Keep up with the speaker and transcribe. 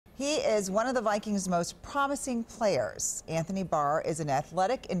He is one of the Vikings' most promising players. Anthony Barr is an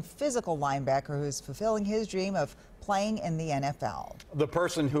athletic and physical linebacker who is fulfilling his dream of playing in the NFL. The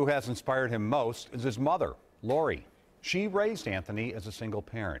person who has inspired him most is his mother, Lori. She raised Anthony as a single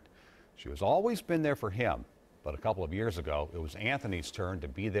parent. She has always been there for him, but a couple of years ago, it was Anthony's turn to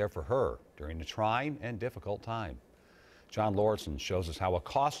be there for her during a trying and difficult time. John Lauritsen shows us how a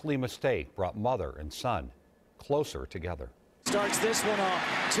costly mistake brought mother and son closer together. Starts this one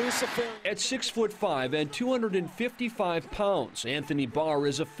off. At 6'5" and 255 pounds, Anthony Barr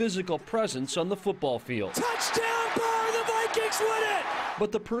is a physical presence on the football field. Touchdown, Barr! The Vikings win it!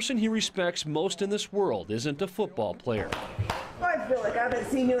 But the person he respects most in this world isn't a football player. I feel like I haven't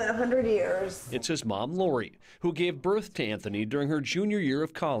seen you in 100 years. It's his mom, Lori, who gave birth to Anthony during her junior year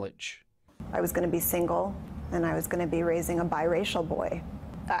of college. I was going to be single, and I was going to be raising a biracial boy.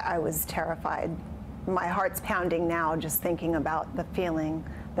 I was terrified. My heart's pounding now just thinking about the feeling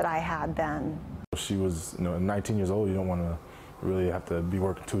that I had then. She was 19 years old. You don't want to really have to be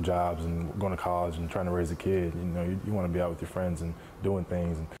working 2 jobs and going to college and trying to raise a kid. You want to be out with your friends and doing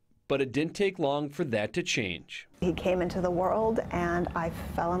things. But it didn't take long for that to change. He came into the world and I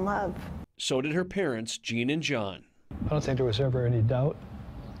fell in love. So did her parents, Jean and John. I don't think there was ever any doubt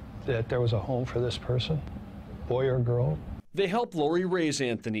that there was a home for this person, boy or girl. They helped Lori raise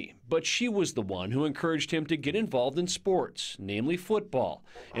Anthony, but she was the one who encouraged him to get involved in sports, namely football.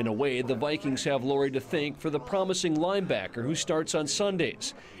 In a way, the Vikings have Lori to thank for the promising linebacker who starts on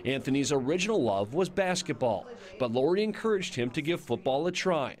Sundays. Anthony's original love was basketball, but Lori encouraged him to give football a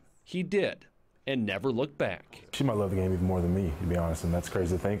try. He did, and never looked back. She might love the game even more than me, to be honest, and that's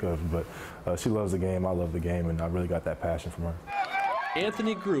crazy to think of, but she loves the game, I love the game, and I really got that passion from her.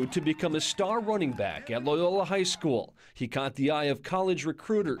 Anthony grew to become a star running back at Loyola High School. He caught the eye of college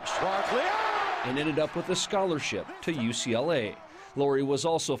recruiters and ended up with a scholarship to UCLA. Lori was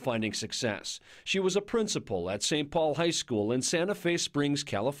also finding success. She was a principal at St. Paul High School in Santa Fe Springs,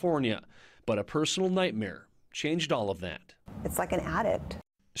 California. But a personal nightmare changed all of that. It's like an addict.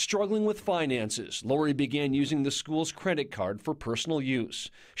 Struggling with finances, Lori began using the school's credit card for personal use.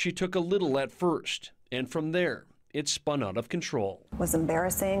 She took a little at first, and from there, it spun out of control. It was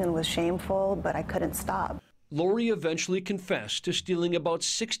embarrassing and was shameful, but I couldn't stop. Lori eventually confessed to stealing about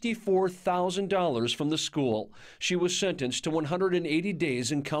 $64,000 from the school. She was sentenced to 180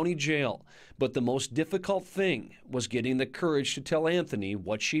 days in county jail. But the most difficult thing was getting the courage to tell Anthony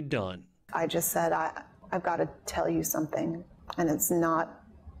what she'd done. I just said, I've got to tell you something, and it's not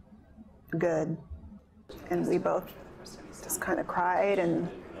good. And we both just kind of cried, and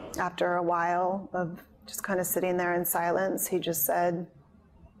after a while of just kind of sitting there in silence, he just said,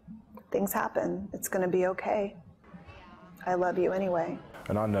 things happen. It's going to be okay. I love you anyway.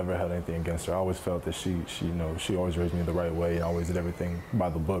 And I never had anything against her. I always felt that she always raised me the right way and always did everything by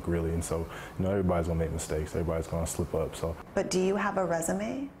the book, really. And so, everybody's going to make mistakes. Everybody's going to slip up. So. But do you have a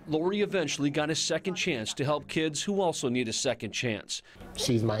resume? Lori eventually got a second chance to help kids who also need a second chance.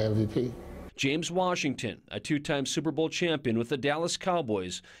 She's my MVP. James Washington, a 2-time Super Bowl champion with the Dallas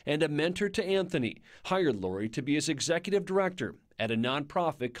Cowboys and a mentor to Anthony, hired Lori to be his executive director at a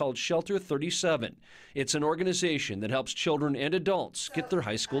nonprofit called Shelter 37. It's an organization that helps children and adults get their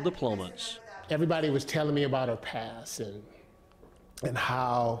high school diplomas. Everybody was telling me about her past and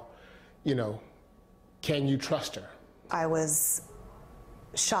how, can you trust her? I was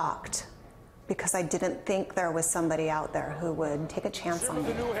shocked, because I didn't think there was somebody out there who would take a chance on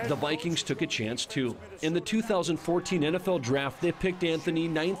me. The Vikings took a chance too. In the 2014 NFL Draft, they picked Anthony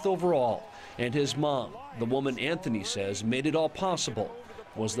 9th overall. And his mom, the woman Anthony says made it all possible,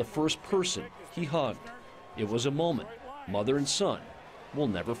 was the first person he hugged. It was a moment mother and son will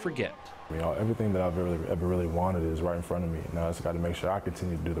never forget. Everything that I've ever really wanted is right in front of me. Now I just got to make sure I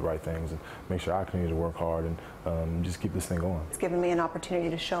continue to do the right things and make sure I continue to work hard and just keep this thing going. It's given me an opportunity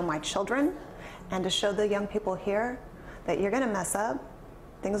to show my children and to show the young people here that you're going to mess up,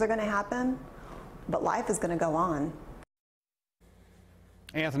 things are going to happen, but life is going to go on.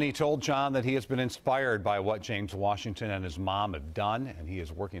 Anthony told John that he has been inspired by what James Washington and his mom have done, and he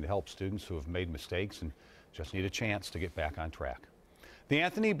is working to help students who have made mistakes and just need a chance to get back on track. The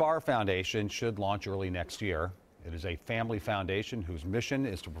Anthony Barr Foundation should launch early next year. It is a family foundation whose mission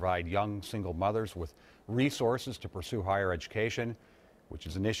is to provide young single mothers with resources to pursue higher education, which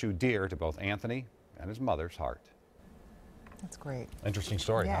is an issue dear to both Anthony and his mother's heart. That's great. Interesting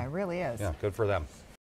story. Yeah, huh? it really is. Yeah, good for them.